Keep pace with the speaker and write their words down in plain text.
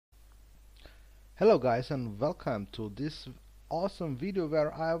Hello guys, and welcome to this awesome video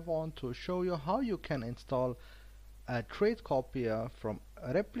where I want to show you how you can install a trade copier from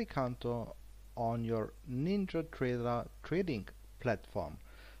Replikanto on your NinjaTrader trading platform.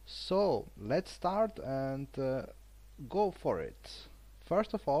 So let's start and go for it.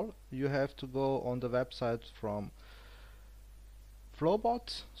 First of all, you have to go on the website from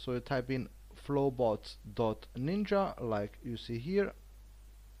Flowbots. So you type in flowbots.ninja like you see here.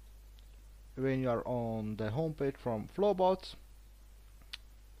 When you are on the homepage from Flowbots,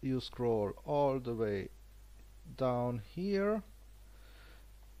 you scroll all the way down here,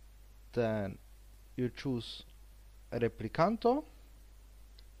 then you choose Replikanto,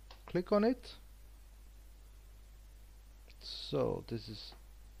 click on it. So this is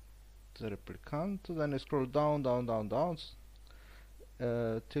the Replikanto, then you scroll down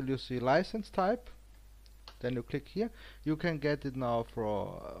till you see license type, then you click here. You can get it now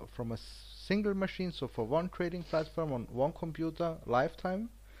from a single machine, so for one trading platform on one computer lifetime,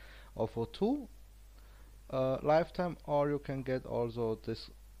 or for two lifetime, or you can get also this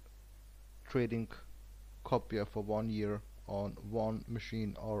trading copier for 1 year on one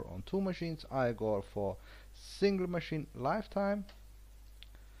machine or on two machines. I go for single machine lifetime.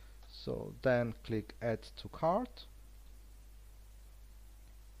 So then click add to cart.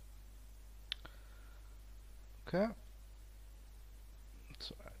 Okay,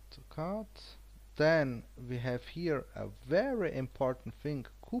 so add to cart. Then we have here a very important thing,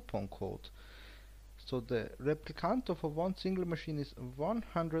 coupon code. So the Replikanto for one single machine is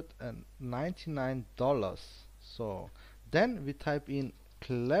 $199. So then we type in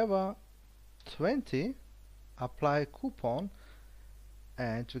Clever20, apply coupon,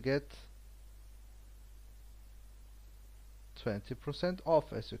 and to get 20%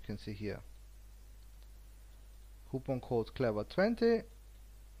 off, as you can see here. Coupon code Clever20,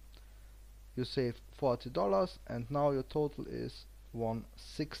 you save $40, and now your total is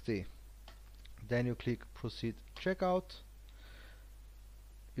 $160. Then you click proceed checkout,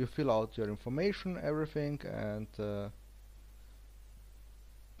 you fill out your information, everything, and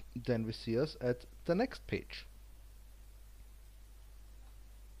then we see us at the next page.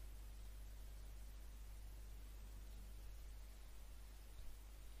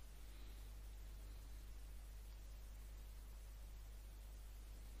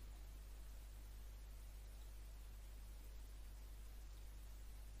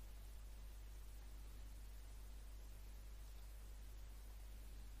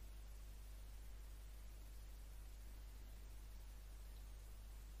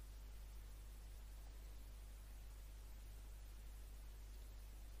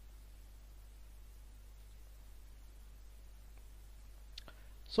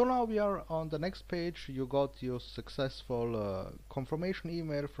 So now we are on the next page. You got your successful confirmation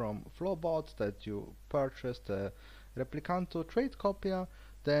email from Flowbots that you purchased a Replikanto trade copier.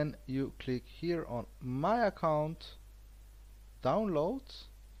 Then you click here on My Account, Downloads.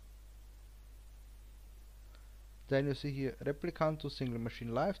 Then you see here Replikanto single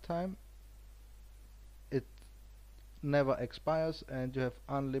machine lifetime. It never expires and you have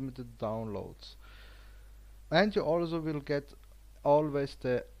unlimited downloads. And you also will get always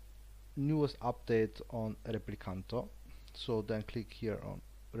the newest update on Replikanto. So then click here on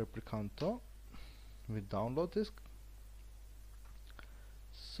Replikanto with download disk.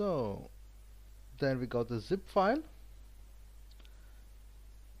 So then we got the zip file.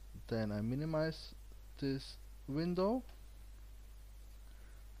 Then I minimize this window.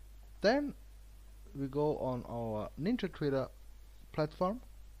 Then we go on our NinjaTrader platform.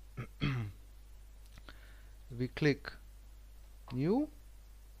 We click new.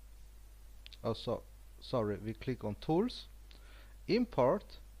 We click on tools,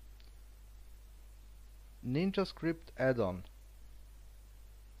 import NinjaScript add-on.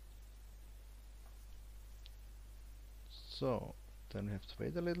 So then we have to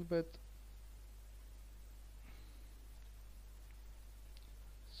wait a little bit.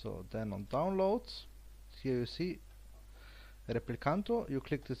 So then on downloads, here you see Replikanto. You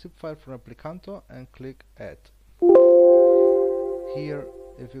click the zip file from Replikanto and click add. Here,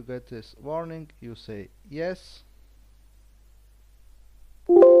 if you get this warning, you say yes,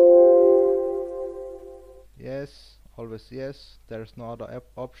 yes, always yes. There's no other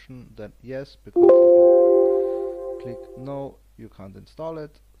option than yes, because if you click no, you can't install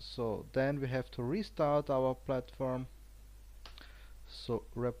it. So then we have to restart our platform so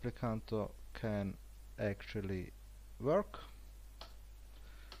Replikanto can actually work.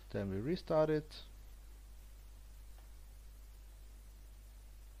 Then we restart it.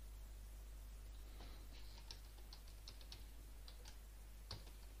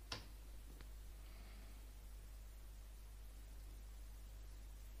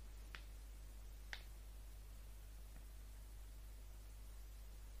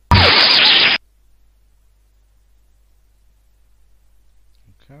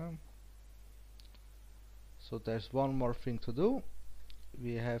 Okay. So there's one more thing to do.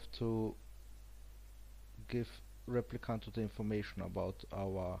 We have to give Replikanto the information about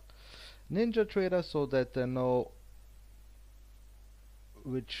our NinjaTrader so that they know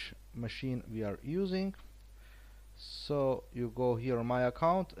which machine we are using. So you go here on my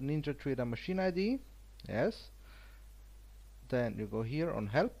account, NinjaTrader machine ID, yes. Then you go here on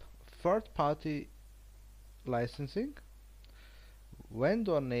help, third party licensing.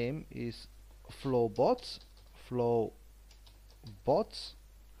 Vendor name is FlowBots,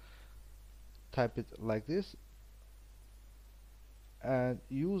 type it like this. And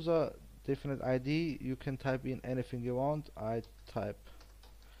user definite ID, you can type in anything you want. I type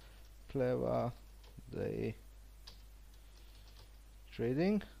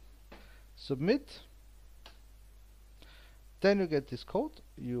Clever.Daytrading, submit. Then you get this code.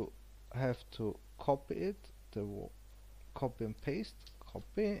 You have to copy it, copy and paste,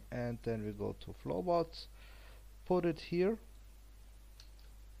 copy, and then we go to FlowBots, put it here,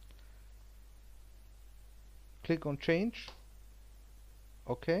 click on change.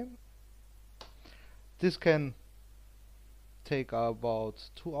 Okay, this can take about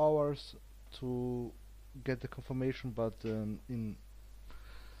 2 hours to get the confirmation, but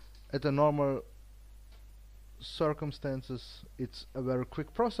at the normal circumstances it's a very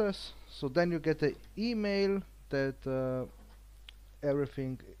quick process. So then you get the email that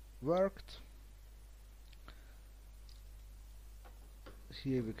everything worked.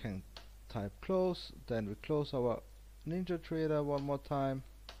 Here we can type close, then we close our NinjaTrader one more time,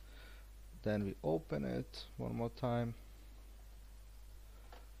 then we open it one more time.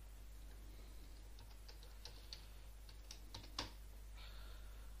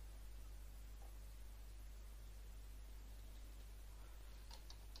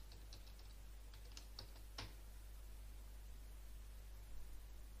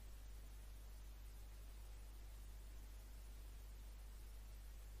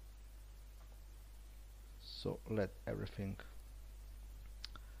 So let everything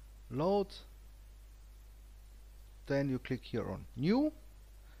load. Then you click here on new,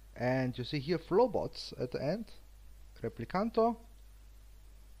 and you see here FlowBots at the end, Replikanto.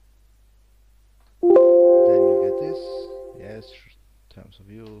 Then you get this, yes, terms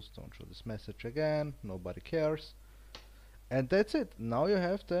of use, don't show this message again, nobody cares. And that's it. Now you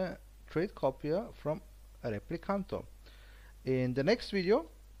have the trade copier from Replikanto. In the next video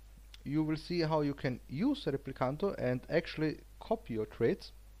you will see how you can use Replikanto and actually copy your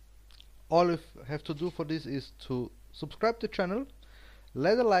trades. All you have to do for this is to subscribe to the channel,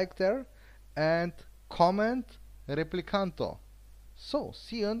 let a like there, and comment Replikanto. So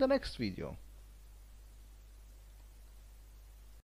see you in the next video.